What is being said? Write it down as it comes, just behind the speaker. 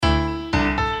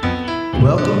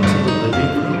Welcome to the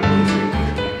Living Room Music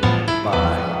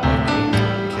by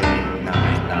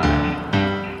K99.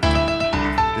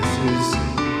 This is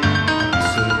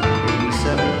episode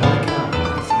 87. Holy cow,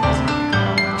 that's amazing.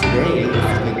 Today I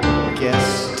have a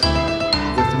guest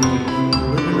with me in the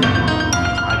living room.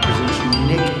 I present you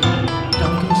Nick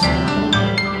Duncanstown.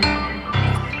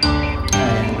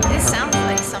 This sounds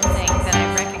like something that I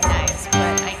recognize,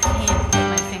 but I can't put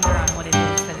my finger on what it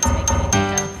is that it's making me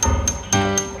think of.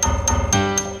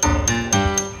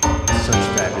 Such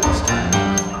fabulous time.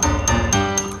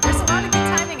 There's a lot of good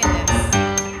timing in this,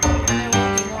 and there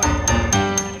will be more.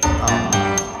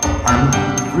 I'm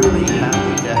really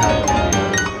happy to have you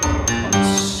here on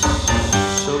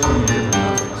so many different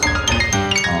levels.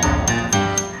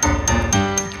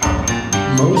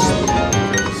 Mostly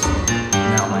because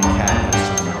now my cat has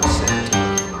somewhere to sit.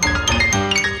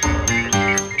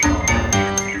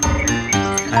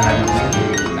 And I was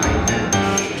thinking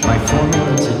my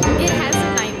formula today. It has a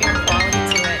nightmare quality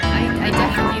to it. I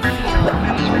definitely feel that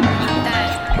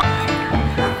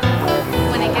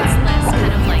when it gets less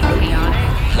kind of like chaotic.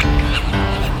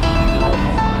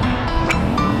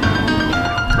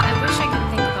 I wish I could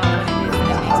think about what it is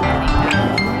that it makes me think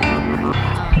of.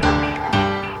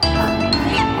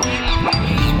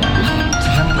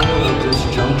 Temporal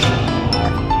disjunction.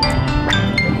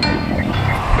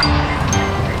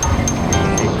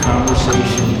 A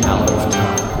conversation out of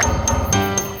time.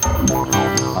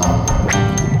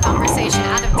 Conversation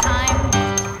out of time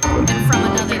and from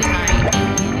another time.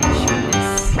 Alien-ish.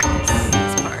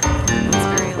 This part. It's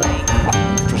very like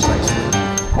Precisely.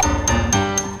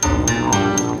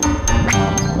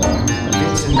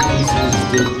 Bits and pieces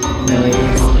did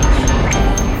millions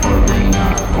or may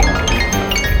not.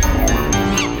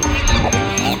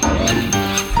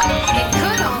 it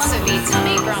could also be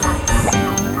tummy grumbles.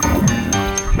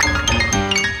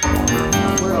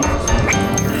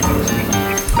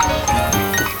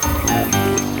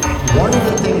 One of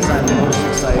the things I'm most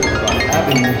excited about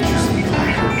having you do some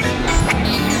concerts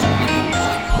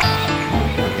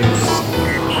is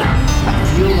I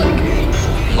feel like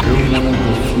you're one of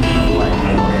the few people I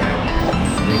know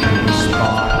that can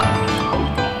respond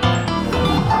to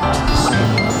the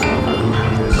same level of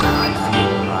awareness I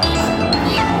feel I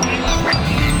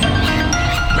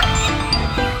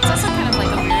It's also kind of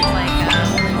like a weird like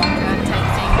Willy Wonka type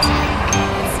thing too.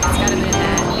 It's got a bit of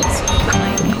that. So you can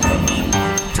like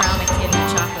drown a kid in a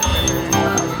chocolate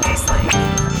river. Just like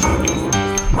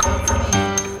vote for me.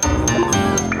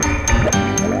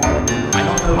 I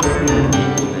don't know very many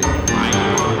people that I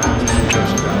not just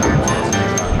impressed about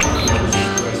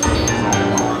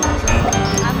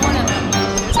I'm one of them.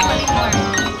 There's plenty more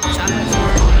chocolate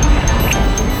river.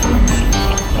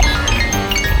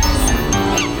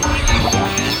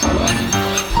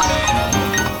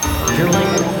 You're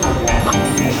like a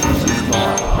walking intrusive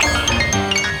thought.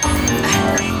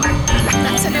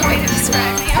 That's a new way to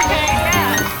describe me. Okay,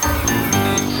 yeah.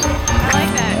 I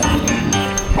like that.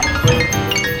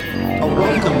 A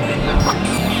welcome.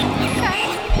 Okay,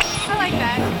 I like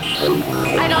that.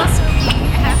 I'd also be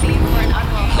happy for an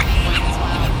unwelcoming one as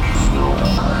well.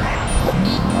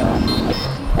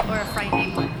 Or a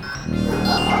frightening one.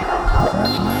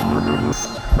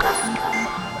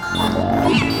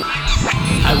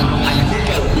 I think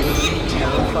I would be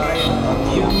terrified of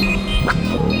you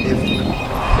if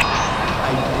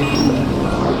I didn't.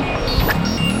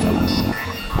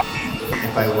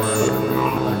 If I were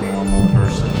a normal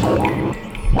person.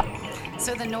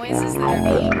 So the noises that are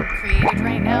being created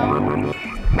right now,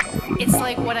 it's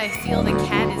like what I feel the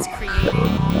cat is creating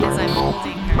as I'm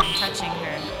holding her and touching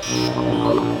her.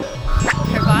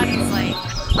 Her body's like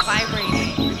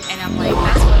vibrating, and I'm like,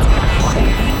 that's what's going on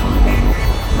here.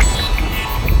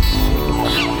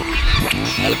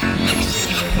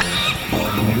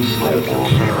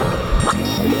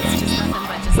 It's just nothing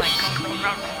but just like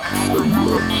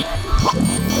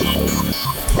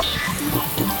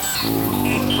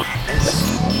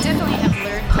you definitely have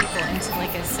lured people into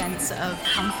like a sense of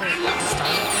comfort at the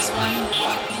start of this one,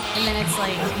 and then it's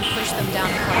like you push them down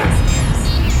a couple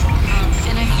stairs.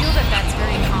 And I feel that that's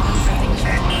very common for things you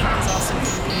do. I was also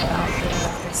thinking about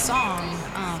the song,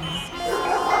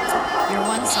 your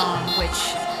one song,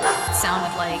 which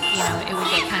sounded like, you know, it would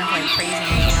get kind of like crazy and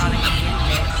chaotic at the end of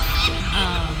it.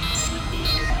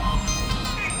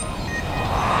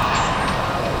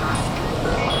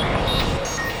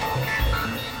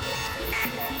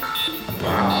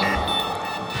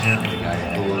 Apparently, I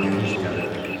bored you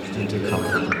into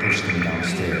comfort and push them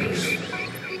downstairs.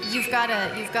 You've got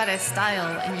a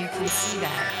style, and you can see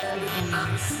that in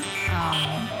these.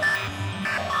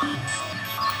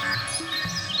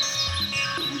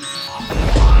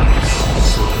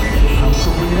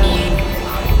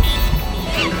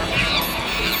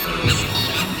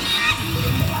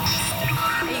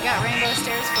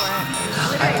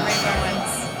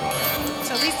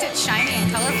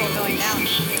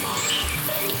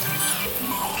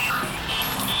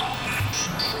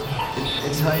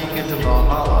 how you get to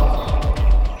Valhalla.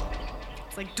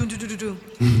 It's like doo doo doo doo doo.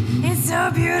 It's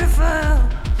so beautiful.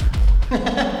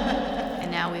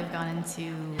 And now we've gone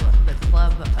into the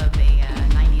club of a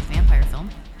 90s vampire film.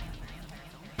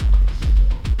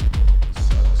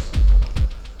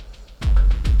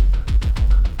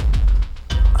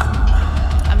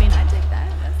 I mean, I dig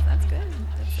that. That's good.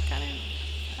 That's the kind of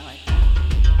I like that.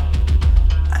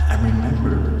 I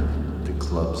remember the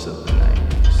clubs of the 90s.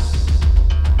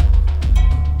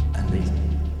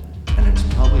 And it's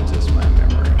probably just my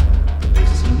memory, but they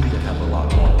seem to have a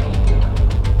lot more people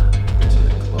into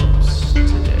the clubs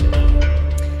today.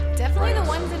 Definitely the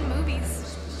ones in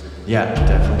movies. Yeah,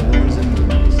 definitely the ones in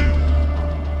movies.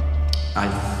 I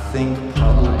think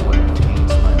probably what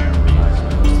taints my memory is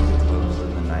most of the clubs in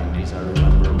the 90s I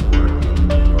remember were in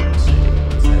New York City.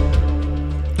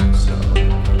 So,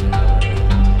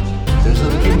 there's a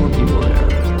few more people there.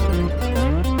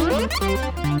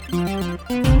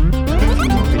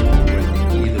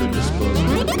 Either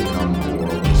disposable income or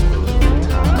disposable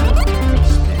time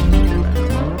spent in that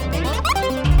club.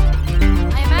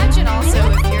 I imagine also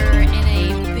if you're in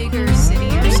a bigger city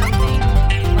or something,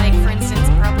 like for instance,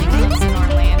 probably clubs in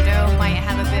Orlando might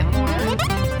have a bit more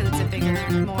because it's a bigger,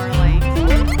 more like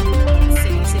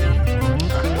city.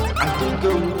 I did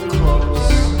go to clubs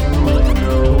in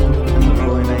Orlando in the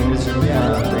early 90s, and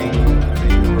yeah, they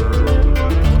were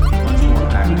much more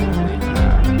actively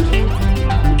packed.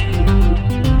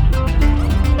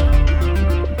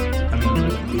 I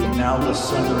mean, now the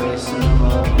Sunray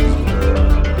Cinema is where a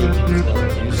big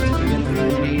club used to be in the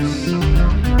 90s.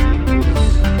 It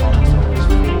was almost always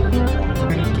full on the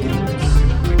weekends.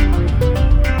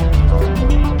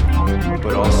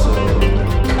 But also,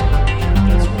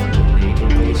 that's when the neighbor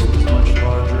base was much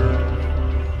larger.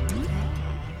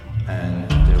 And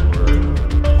there were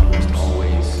almost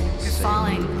always You're same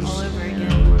falling moves all over in again.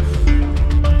 there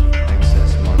with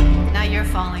excess money. Now you're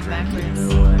falling Drinking backwards.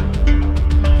 their way,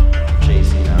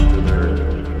 chasing after their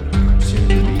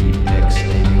soon-to-be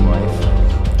ex-Navy wife,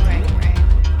 Right.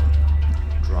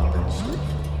 dropping stuff.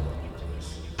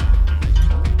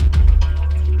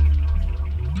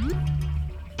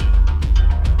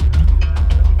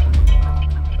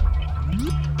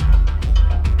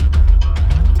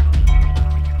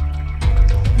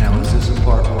 Now, is this a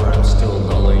part where I'm still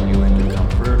lulling you into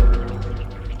comfort?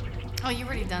 Oh, you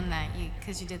already done that,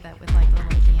 because you did that with like the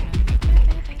little piano.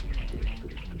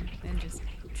 Then just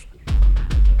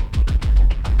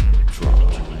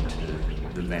Dropped you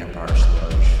into the vampire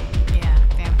sludge. yeah,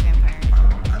 vampire.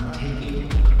 I'm taking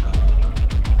it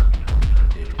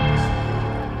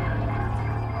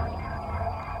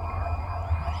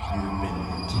you've been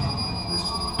intently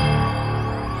listening.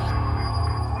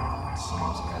 It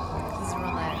seems as These if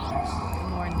were like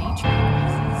more nature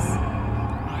noises,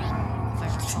 if I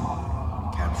recall.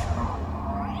 capturing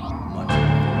much.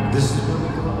 This is where we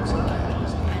go outside.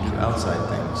 We do outside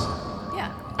things. Yeah.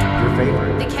 Your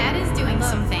favorite. The cat is doing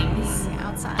some things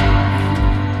outside,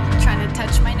 trying to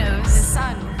touch my nose. The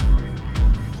sun,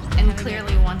 and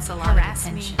clearly wants a lot of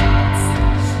attention.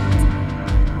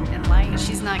 And like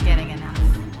she's not getting enough.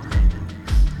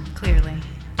 Clearly.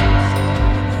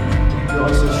 You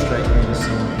also strike me as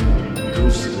someone who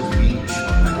goes to the beach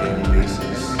on a daily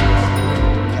basis.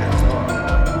 Cats are.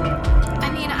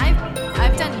 I mean,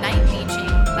 I've done night beaching.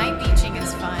 Night beaching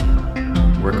is fun.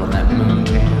 Work on that moon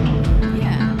tan.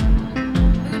 Yeah.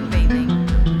 Moon bathing.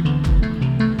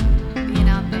 Being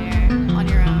out there on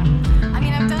your own. I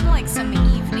mean, I've done like some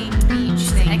evening beach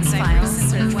things.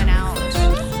 X-Files. I went out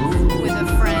with a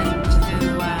friend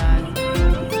who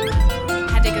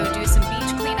had to go do some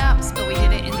beach cleanups, but we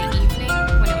did it in the evening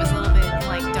when it was a little bit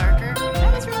like darker.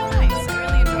 That was really nice. I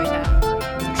really enjoyed that.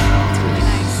 It's a really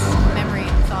nice memory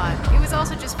and thought. It was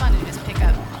also just fun to just pick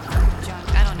up junk.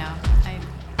 I don't know. I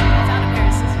found a pair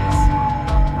of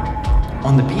scissors.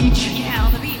 On the beach? Yeah,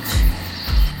 on the beach.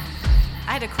 I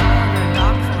had to crawl under a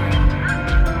dock for it.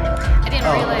 I didn't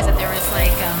realize that there was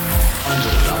like Under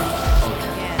the dock.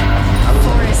 Okay. yeah,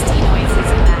 foresty noises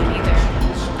in that either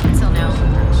until now.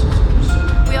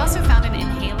 We also found an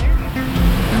inhaler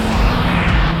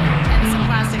and some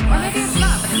plastic, or maybe it's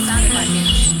not, but it sounded like it.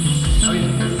 Oh, you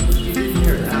didn't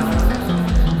hear that.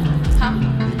 Huh?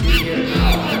 You did hear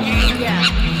that. Yeah.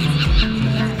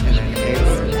 And then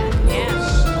Taylor.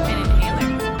 Yeah. An inhaler.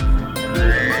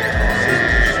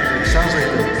 It sounds like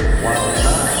a wild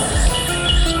time.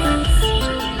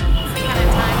 It's the kind of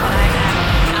time that I have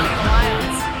out in the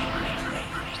wilds.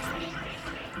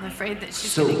 I'm afraid that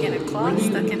she's So, gonna get a claw when you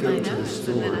stuck in go my to the nose,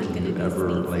 store, and then I'm do gonna you be ever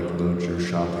sneezing. like load your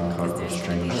shopping cart with there's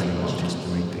strange gonna be animals just to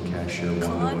make the cashier wonder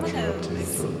Claw what my you're up to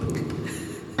nose. for poop?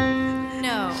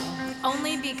 No,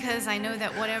 Only because I know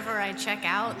that whatever I check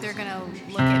out, they're gonna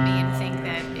look at me and think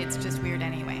that it's just weird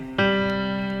anyway.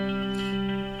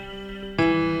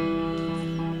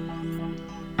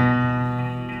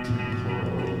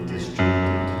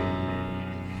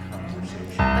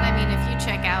 But I mean, if you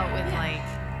check out with like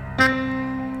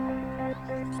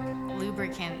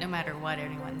lubricant, no matter what,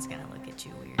 everyone's gonna look at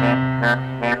you weird.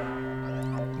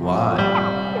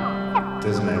 Why?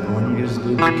 Doesn't everyone use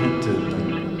lubricant to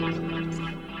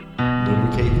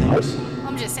lubricate things?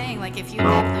 I'm just saying, like, if you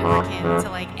add lubricant to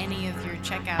like any of your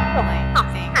checkout like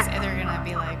things, they're gonna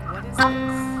be like, "What is this?" And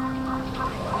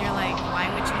you're like, "Why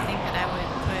would you think that I would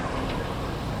put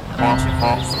a bunch of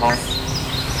roses?"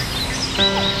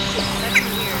 That'd be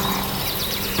weird.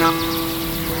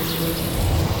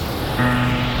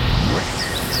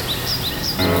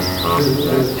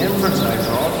 The inference I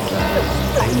draw from that is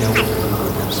they know what the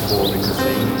lubricant's for because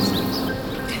they use it.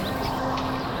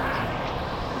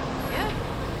 Yeah.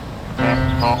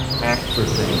 For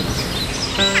things.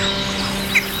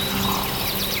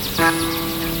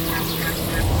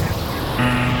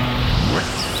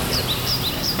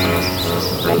 So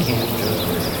they can't judge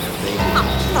me. They do. No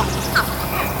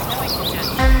one can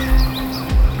judge you.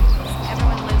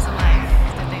 Everyone lives a life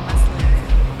that they must live.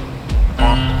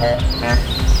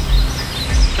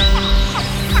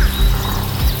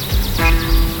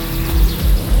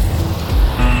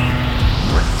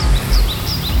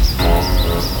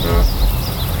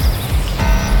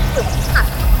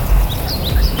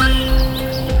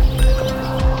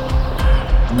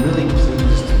 I'm really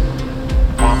pleased with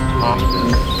the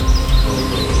way the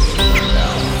photos turned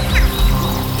out.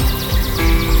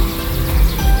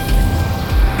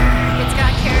 It's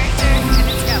got character and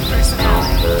it's got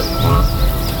personality.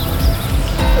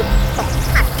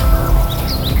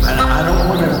 And I don't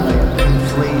want to like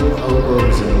conflate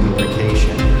oboes and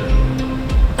lubrication,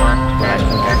 but I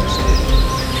think I just did.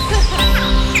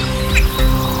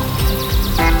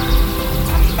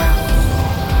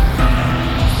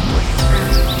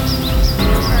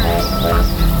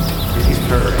 He's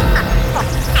purring.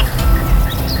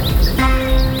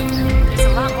 There's a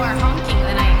lot more honking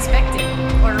than I expected,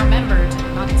 or remembered,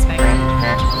 not expected.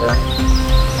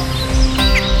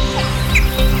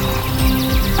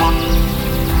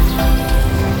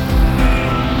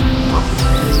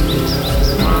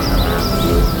 My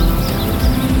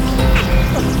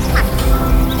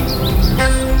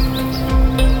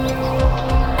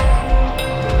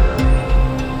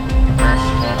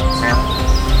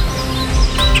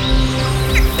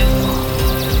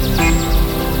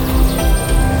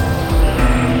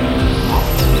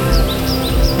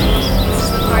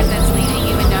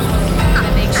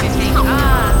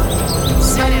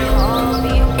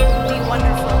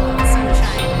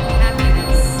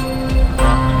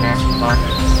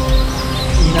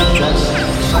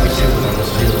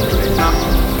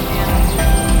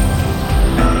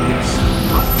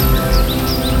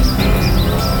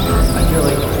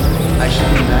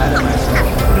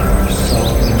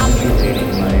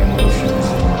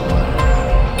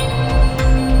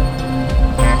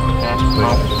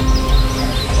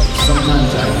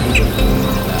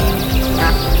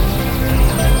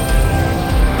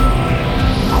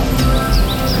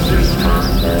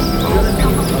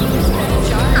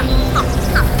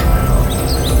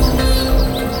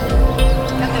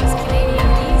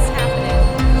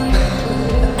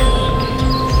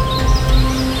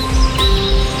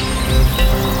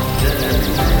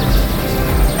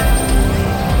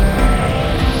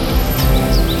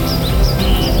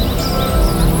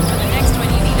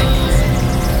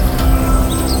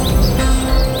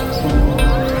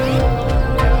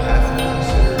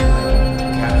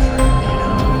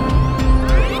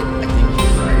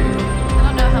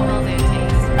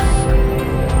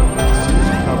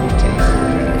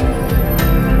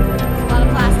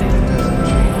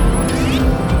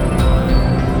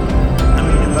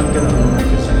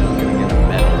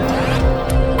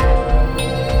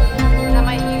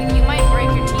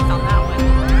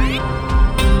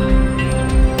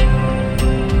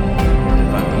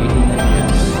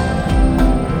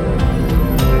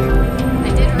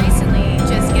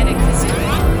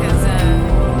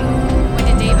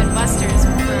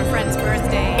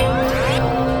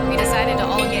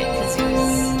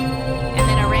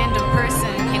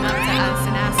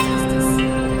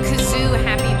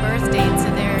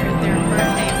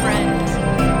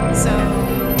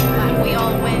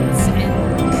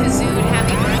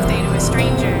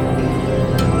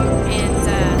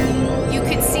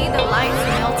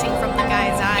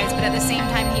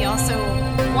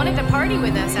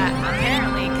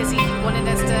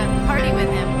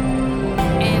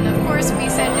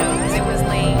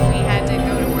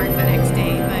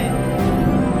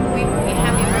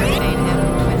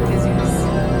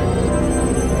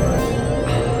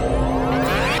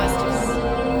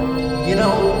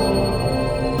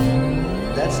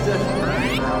That's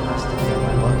definitely now has to be on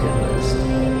my bucket list.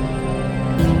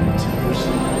 To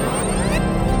pursue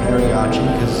mariachi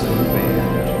kazoo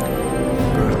band,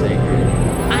 birthday group.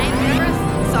 I never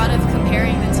thought of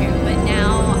comparing the two, but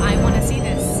now I want to see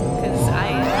this because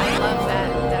I love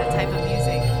that type of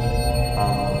music.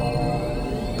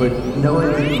 But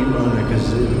knowing that you own a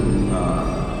kazoo,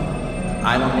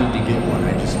 I don't need to get one.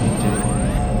 I just need to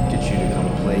get you to come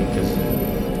play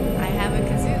kazoo. I have a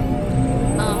kazoo.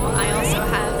 I also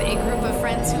have a group of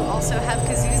friends who also have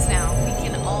kazoos now. We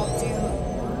can all do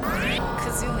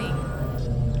kazooing.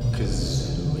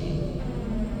 Kazooing.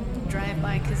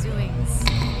 Drive-by kazooings.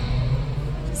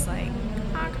 Just like...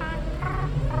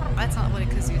 That's not what a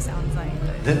kazoo sounds like,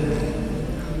 but...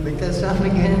 Make that sound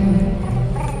again.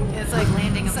 It's like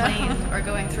landing a plane or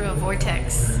going through a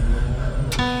vortex.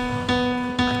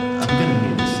 I'm gonna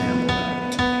need to sample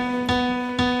that.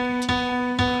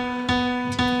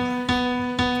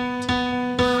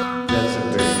 That's a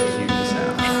very cute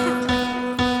sound.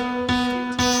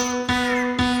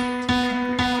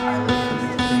 I like to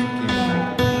think in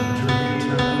interview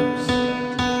terms,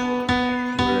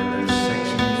 where there's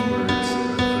sections where it's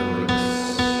acrylics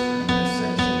and there's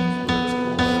sections where it's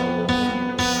oil.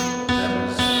 That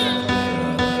was definitely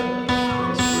a place where it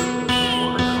was a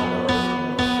watercolor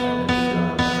and it was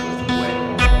done with wet.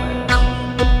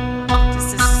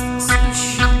 Just a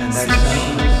swoosh. And that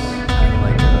sounds kind of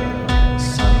like a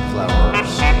sunflower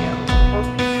stamp.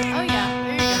 Oh yeah,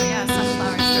 there you go. Yeah,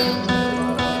 sunflower stamp.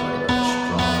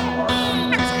 Strong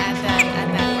marking. Just add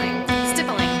that like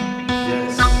stippling.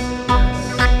 Yes,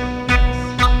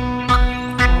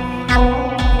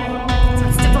 That's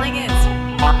what stippling is.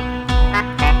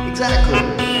 yes. Exactly.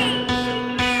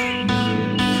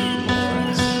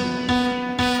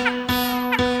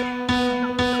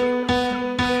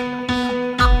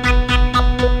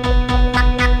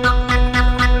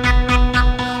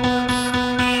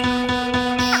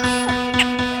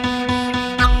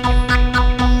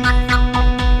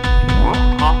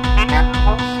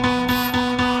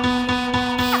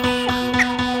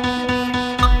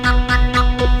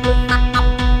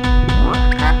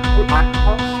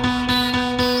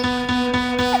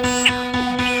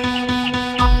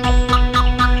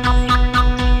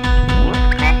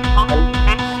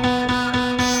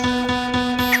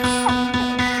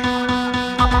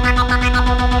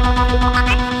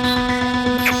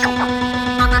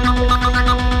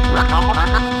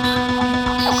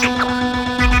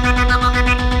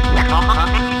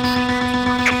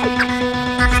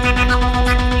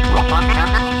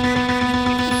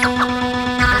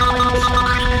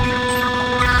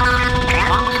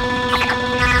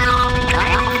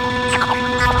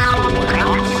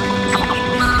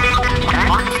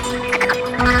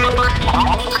 Millions of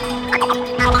moments.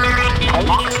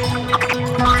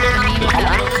 The meme of that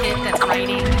little kid that's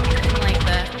writing like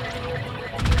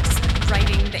just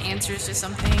writing the answers to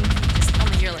something. Just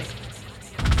only you're like.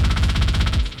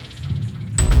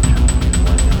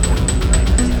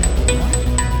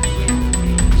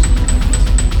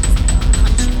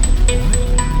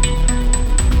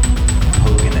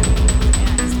 Poking it,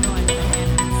 Yeah, just going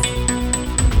bananas.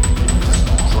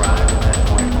 driving that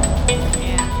point home.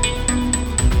 Yeah.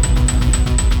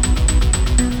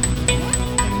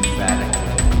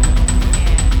 Emphatically.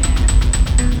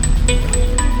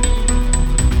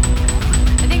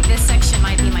 I think this section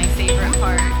might be my favorite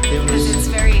part It because was- it's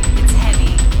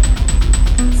heavy.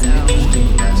 So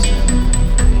Interesting lesson.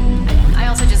 I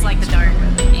also just like the dark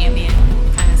ambient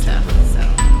kind of stuff. So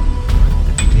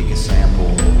Take a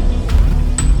sample.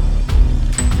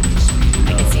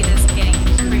 I can see this getting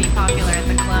pretty popular at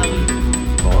the club.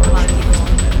 Large. A lot of people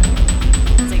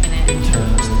digging It it.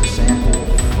 turns the sample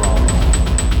from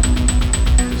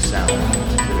the sound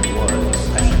that it was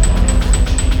actually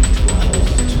to a whole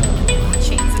tone,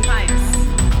 Chains and pipes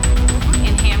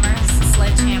and hammers,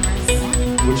 sledgehammers.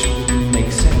 which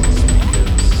makes sense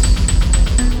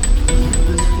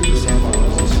because the sample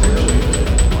is essentially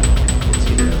it's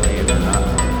either play it or not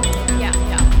play it. Yeah,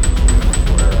 yeah.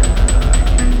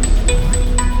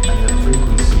 And the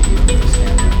frequency of the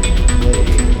sample being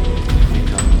played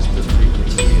becomes the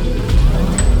frequency of the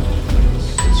tone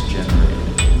that's generated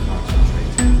and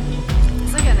concentrated.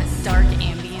 It's like a dark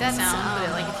ambient sound, but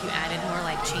like if you added more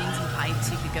like chains and pipes,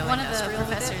 you could go. One of the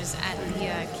professors at the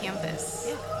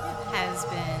campus has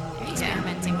been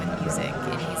experimenting with music,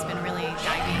 and he's been really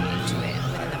diving into it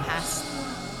within the past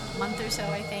month or so,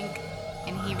 I think.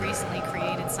 And he recently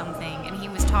created something, and he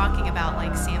was talking about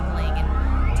like sampling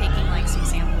and taking like some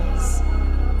samples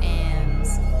and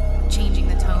changing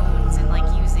the tones and like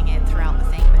using it throughout the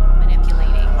thing, but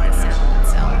manipulating the sound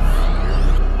itself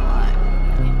a lot.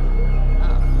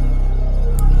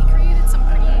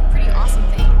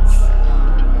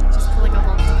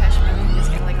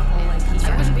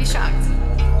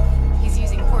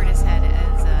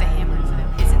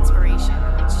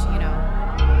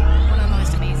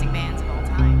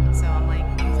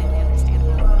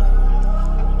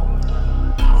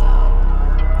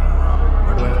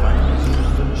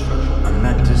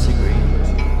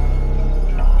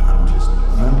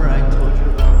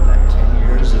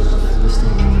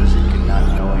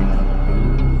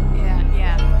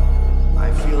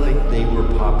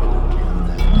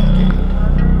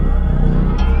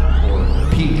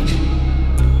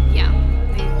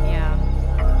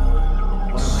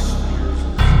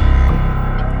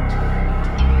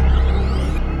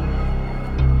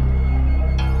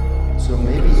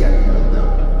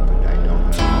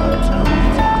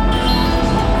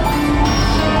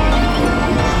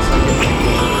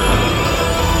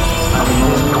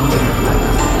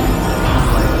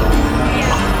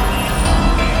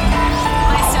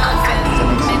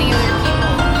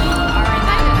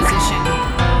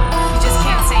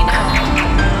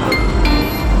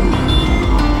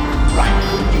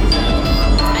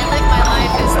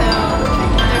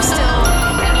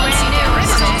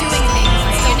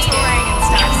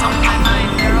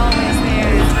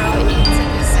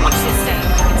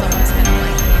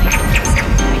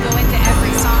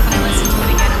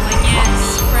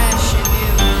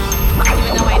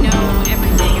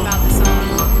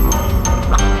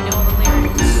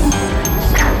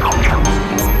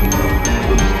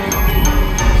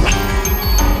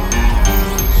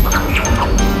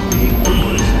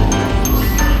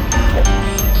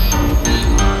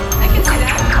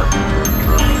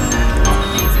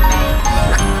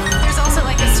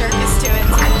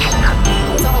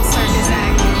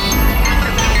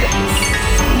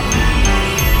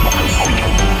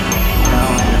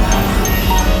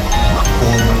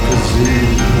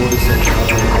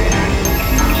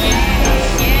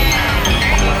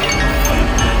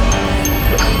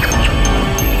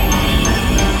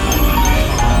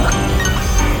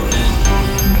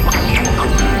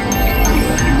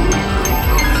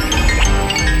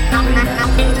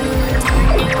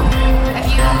 Have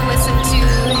you listened to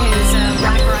his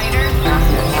Black Rider?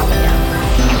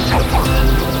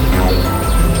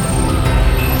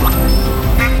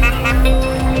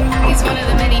 He's one of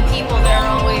the many people that are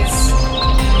always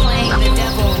playing the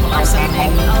devil or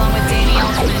something, along with Danny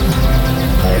Elfman.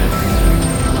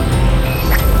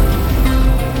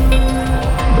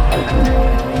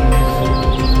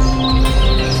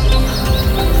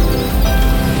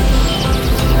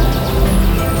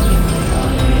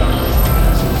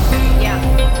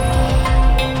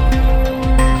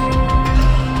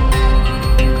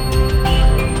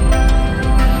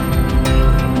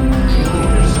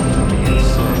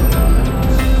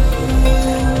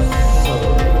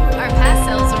 Our past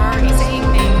selves are already saying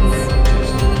things.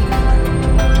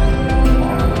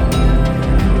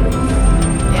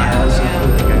 I also feel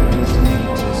like I'm listening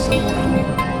to someone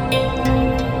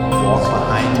walk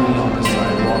behind me on the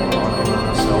sidewalk talking on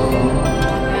a cell phone.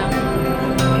 Yeah.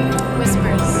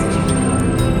 Whispers.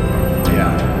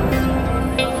 Yeah.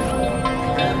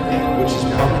 Which is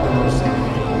probably the most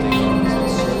important thing on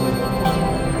this.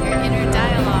 Your inner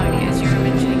dialogue, as you were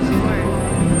mentioning before.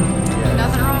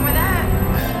 Nothing wrong with that.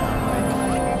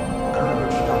 I don't know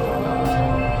what you're talking about.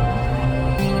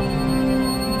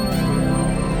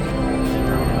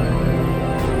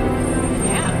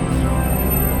 Yeah.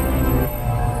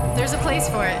 There's a place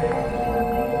for it.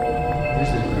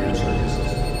 Usually weird services.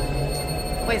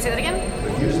 Wait, say that again?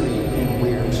 But usually in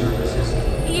weird services.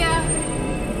 Yeah.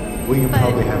 We can But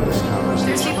probably have this conversation.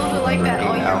 there's people who like that for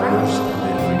all 8 year hours, round. and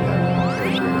then we'd have an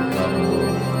appropriate level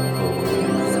of vocal.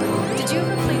 Did you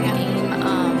ever play the game?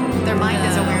 Their Mind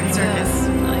is a Weird Circus.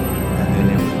 And then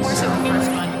it would More so the sound first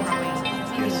like one, probably.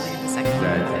 Maybe the second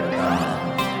that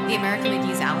one. The American would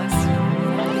use Alice.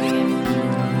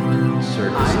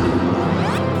 circus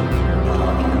you're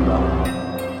talking about.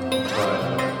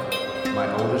 But my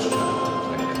oldest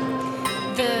child played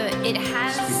it.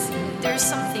 There's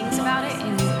some things about it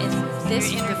in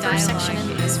this, the first section and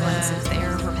this one, since they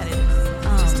are repetitive.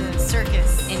 Just a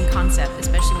circus in concept,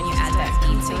 especially when you add that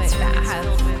beat to it, that has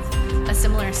a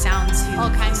similar sound to all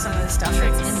kinds of the stuff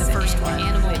that's in the first one,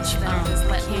 which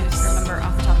let me remember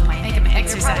off the top of my head.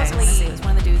 Exercise. It was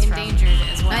one of the dudes endangered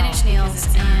as well. 9 Inch Nails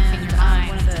and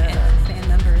one of the band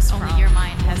members from Only Your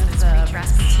Mind has the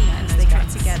Rasputin. They got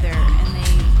together and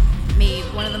they made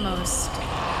one of the most,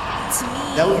 to me,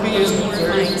 That would be as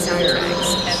horrifying fair.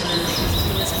 soundtracks ever. If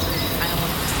you listen to it, you kind of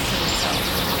want to just kill yourself.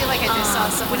 I feel like I just saw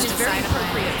someone which is very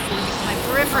appropriate for my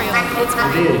peripheral. It's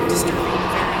very disturbing.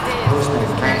 Postman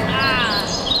came.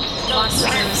 Monster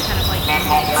was kind of like it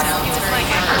sounds very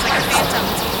dark. It's like a phantom.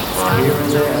 Here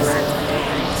and there.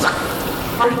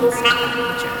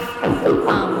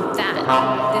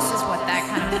 This is what that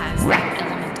kind of has that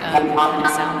element of. It kind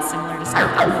of sounds similar to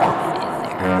something in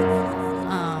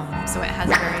there. So it has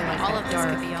a very like all of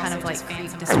dark kind of like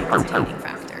disorientating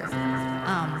factor.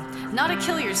 Not a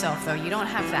kill yourself though. You don't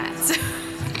have that.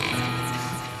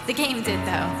 The game did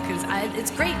though, because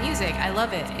it's great music. I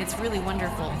love it. It's really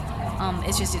wonderful.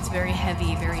 It's just it's very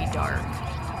heavy, very dark,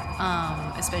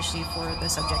 especially for the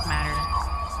subject matter.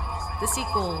 The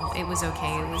sequel, it was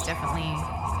okay. It was definitely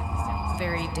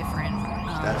very different.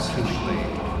 That's who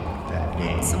played that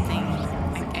game. Something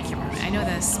I can't remember. I know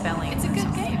the spelling. It's a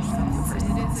good game.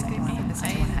 It is a good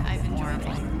game. I've enjoyed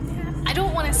it. I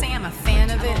don't want to say I'm a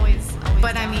fan of it,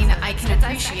 but I mean I can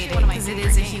appreciate it because it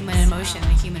is a human emotion,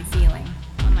 a human feeling.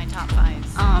 One of my top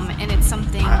 5s. And it's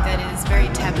something that is very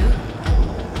taboo.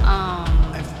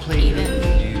 I've played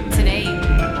Even today,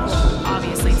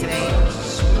 obviously today,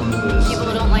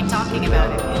 people don't like talking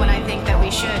about it. When I think that we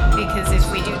should, because if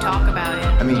we do talk about it,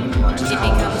 I mean, just it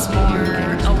how becomes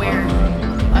more aware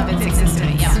of its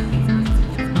existence. Yeah.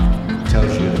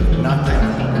 tells you not that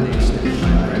released in the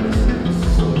United States,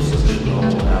 so it's such a low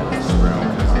Alice Brown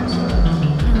concept.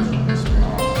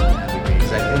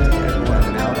 Because I think everyone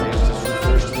nowadays just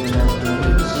refers to them as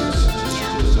dudes. It's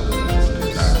just something that's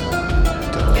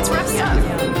It's rough stuff.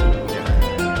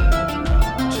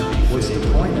 What's the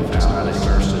point if it's not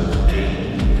immersive?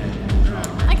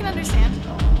 I can understand.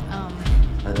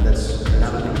 That's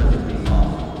not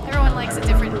Everyone likes a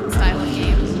different style of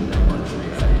game.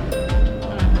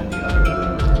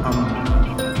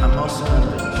 I'm also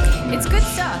It's good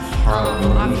stuff.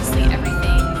 Obviously,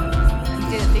 everything.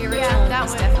 The original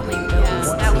was definitely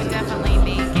built. That would definitely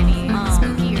make any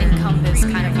encompass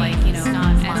kind of like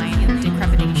not mine and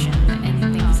deprecation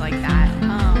and things like that.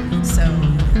 So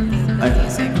the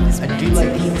music was I do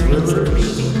like thriller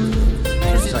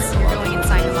because you're going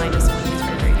inside the mind of someone who's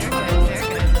very, very good. Very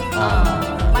good.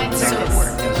 Mine's so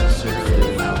important.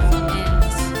 necessarily about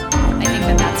And I think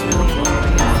that that's really what we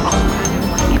kind of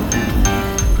like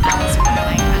Alice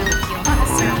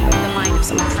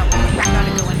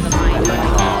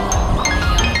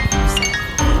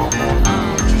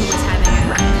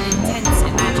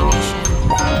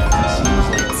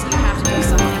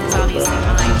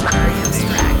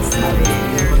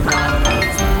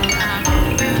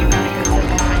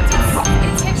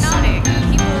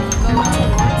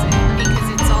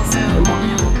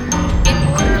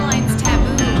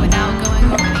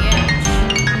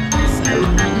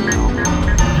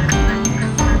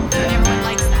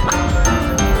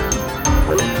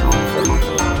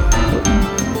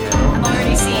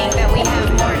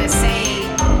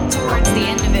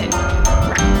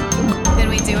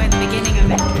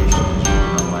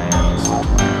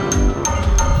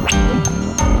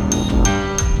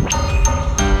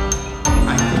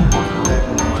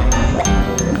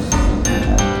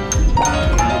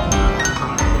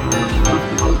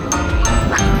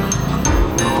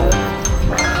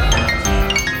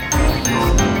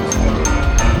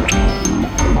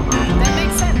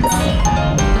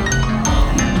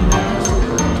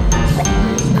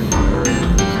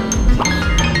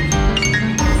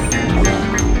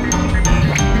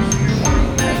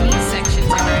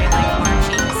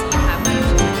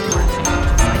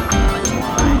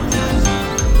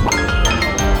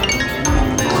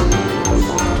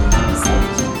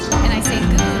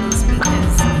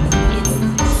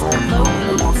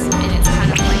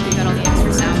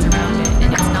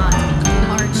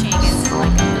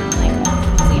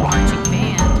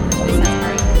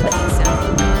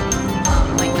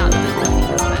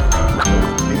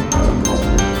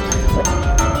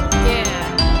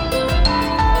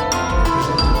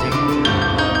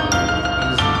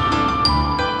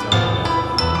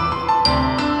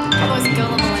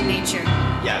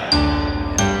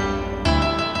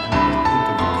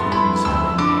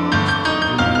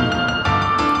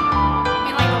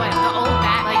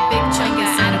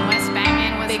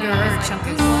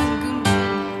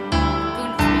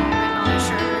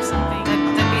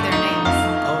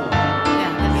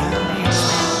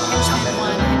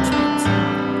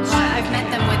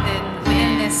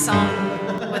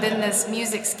within this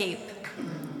music scape.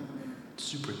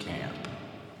 Super camp.